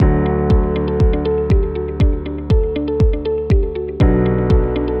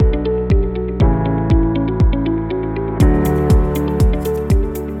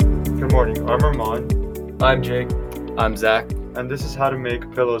I'm Jake. I'm Zach. And this is how to make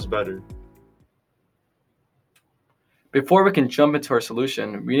pillows better. Before we can jump into our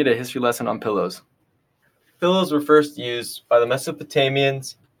solution, we need a history lesson on pillows. Pillows were first used by the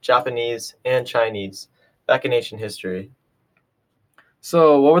Mesopotamians, Japanese, and Chinese back in ancient history.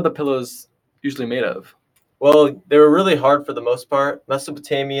 So, what were the pillows usually made of? Well, they were really hard for the most part.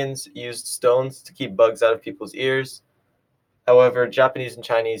 Mesopotamians used stones to keep bugs out of people's ears. However, Japanese and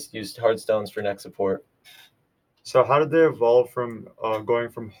Chinese used hard stones for neck support. So how did they evolve from going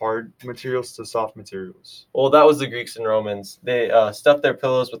from hard materials to soft materials? Well, that was the Greeks and Romans. They stuffed their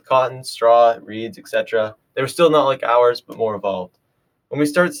pillows with cotton, straw, reeds, etc. They were still not like ours, but more evolved. When we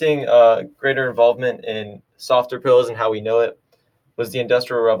start seeing greater involvement in softer pillows and how we know it was the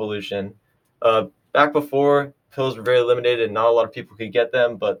Industrial Revolution. Back before, pillows were very limited and not a lot of people could get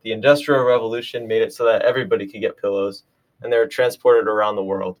them, but the Industrial Revolution made it so that everybody could get pillows, and they were transported around the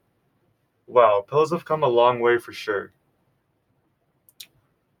world. Wow, pillows have come a long way for sure.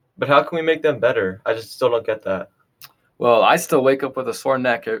 But how can we make them better? I just still don't get that. Well, I still wake up with a sore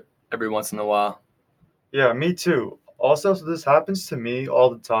neck every once in a while. Yeah, me too. Also, so this happens to me all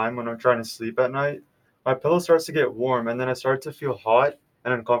the time when I'm trying to sleep at night. My pillow starts to get warm and then I start to feel hot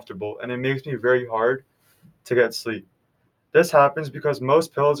and uncomfortable, and it makes me very hard to get sleep. This happens because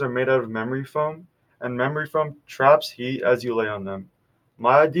most pillows are made out of memory foam, and memory foam traps heat as you lay on them.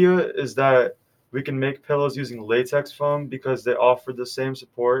 My idea is that we can make pillows using latex foam because they offer the same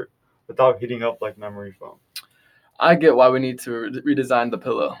support without heating up like memory foam. I get why we need to redesign the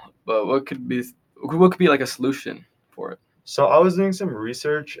pillow, but what could be like a solution for it? So I was doing some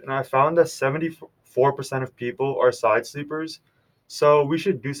research and I found that 74% of people are side sleepers. So we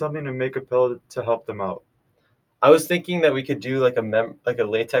should do something to make a pillow to help them out. I was thinking that we could do like a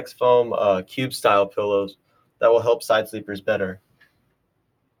latex foam cube style pillows that will help side sleepers better.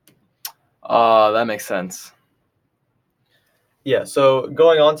 That makes sense. Yeah, so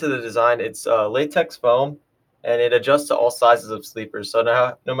going on to the design, it's latex foam, and it adjusts to all sizes of sleepers. So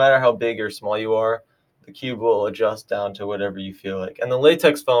now, no matter how big or small you are, the cube will adjust down to whatever you feel like. And the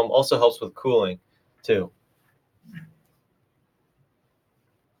latex foam also helps with cooling, too.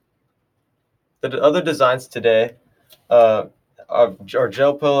 The other designs today are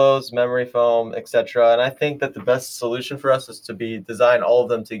gel pillows, memory foam, etc. And I think that the best solution for us is to design all of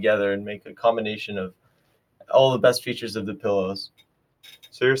them together and make a combination of all the best features of the pillows.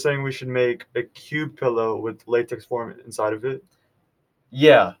 So you're saying we should make a cube pillow with latex foam inside of it?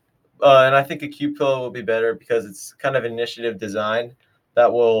 Yeah, and I think a cube pillow will be better because it's kind of an initiative design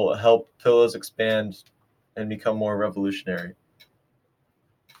that will help pillows expand and become more revolutionary.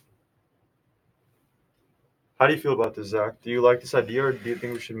 How do you feel about this, Zach? Do you like this idea or do you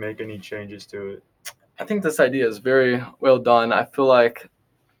think we should make any changes to it? I think this idea is very well done. I feel like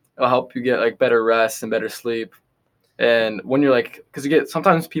it'll help you get like better rest and better sleep. And when you're like, because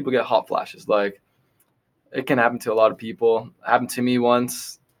sometimes people get hot flashes. Like it can happen to a lot of people. It happened to me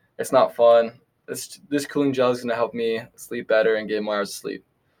once. It's not fun. This cooling gel is gonna help me sleep better and get more hours of sleep.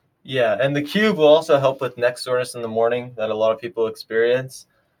 Yeah, and the cube will also help with neck soreness in the morning that a lot of people experience.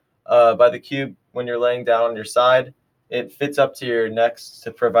 By the cube, when you're laying down on your side, it fits up to your neck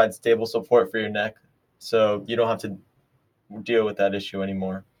to provide stable support for your neck, so you don't have to deal with that issue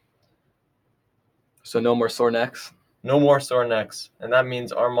anymore. So no more sore necks. No more sore necks, and that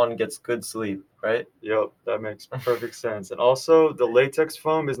means Armand gets good sleep, right? Yep, that makes perfect sense. And also, the latex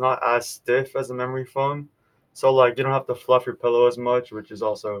foam is not as stiff as the memory foam. So, like, you don't have to fluff your pillow as much, which is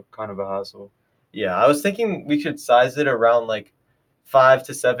also kind of a hassle. Yeah, I was thinking we could size it around like 5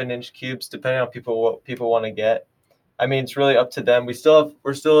 to 7 inch cubes, depending on what people want to get. I mean, it's really up to them. We're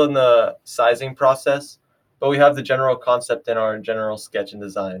still in the sizing process, but we have the general concept in our general sketch and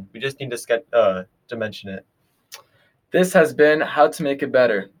design. We just need to dimension it. This has been How to Make It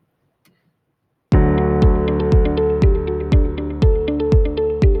Better.